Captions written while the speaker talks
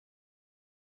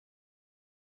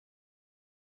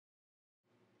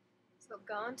So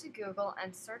go into Google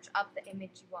and search up the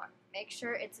image you want. Make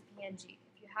sure it's a PNG.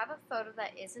 If you have a photo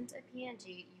that isn't a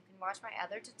PNG, you can watch my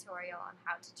other tutorial on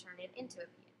how to turn it into a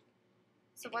PNG.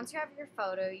 So once you have your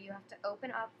photo, you have to open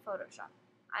up Photoshop.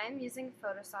 I am using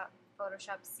Photoshop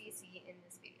CC in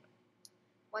this video.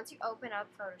 Once you open up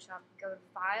Photoshop, go to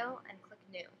File and click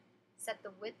New. Set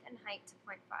the width and height to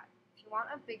 0.5. If you want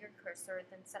a bigger cursor,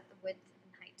 then set the width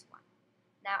and height to 1.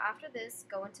 Now after this,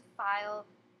 go into File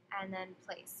and then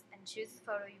Place and choose the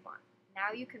photo you want.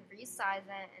 Now you can resize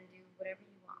it and do whatever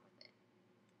you want with it.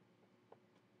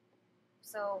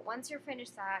 So once you're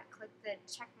finished that, click the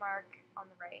check mark on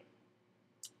the right,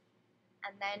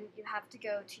 and then you have to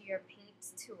go to your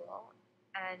paint tool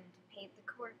and paint the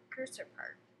cursor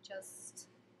part, just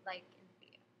like in the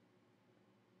video.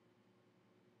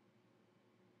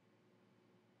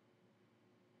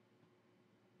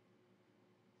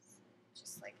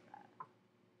 Just like that.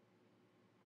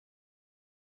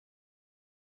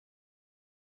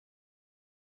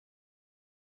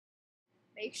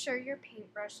 Make sure your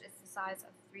paintbrush is the size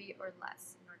of 3 or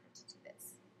less in order to do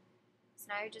this. So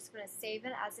now you're just going to save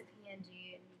it as a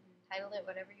PNG and you can title it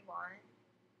whatever you want.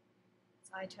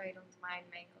 So I titled mine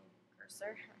Mango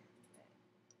Cursor. So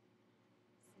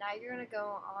now you're going to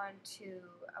go on to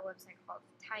a website called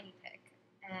TinyPic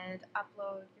and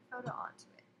upload your photo onto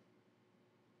it.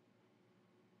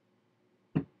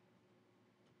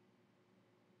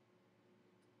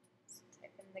 So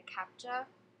type in the CAPTCHA.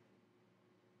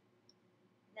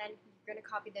 Then you're going to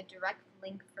copy the direct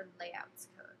link for layouts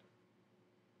code.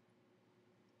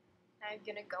 Now you're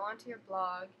going to go onto your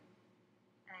blog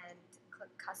and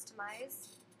click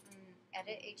Customize and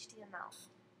Edit HTML.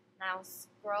 Now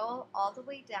scroll all the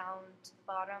way down to the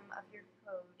bottom of your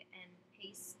code and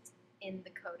paste in the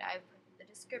code I've put in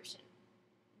the description.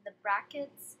 In the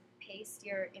brackets, paste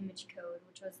your image code,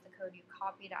 which was the code you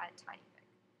copied at TinyPic.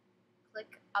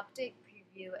 Click Update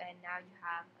Preview and now you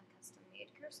have a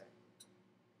custom-made cursor.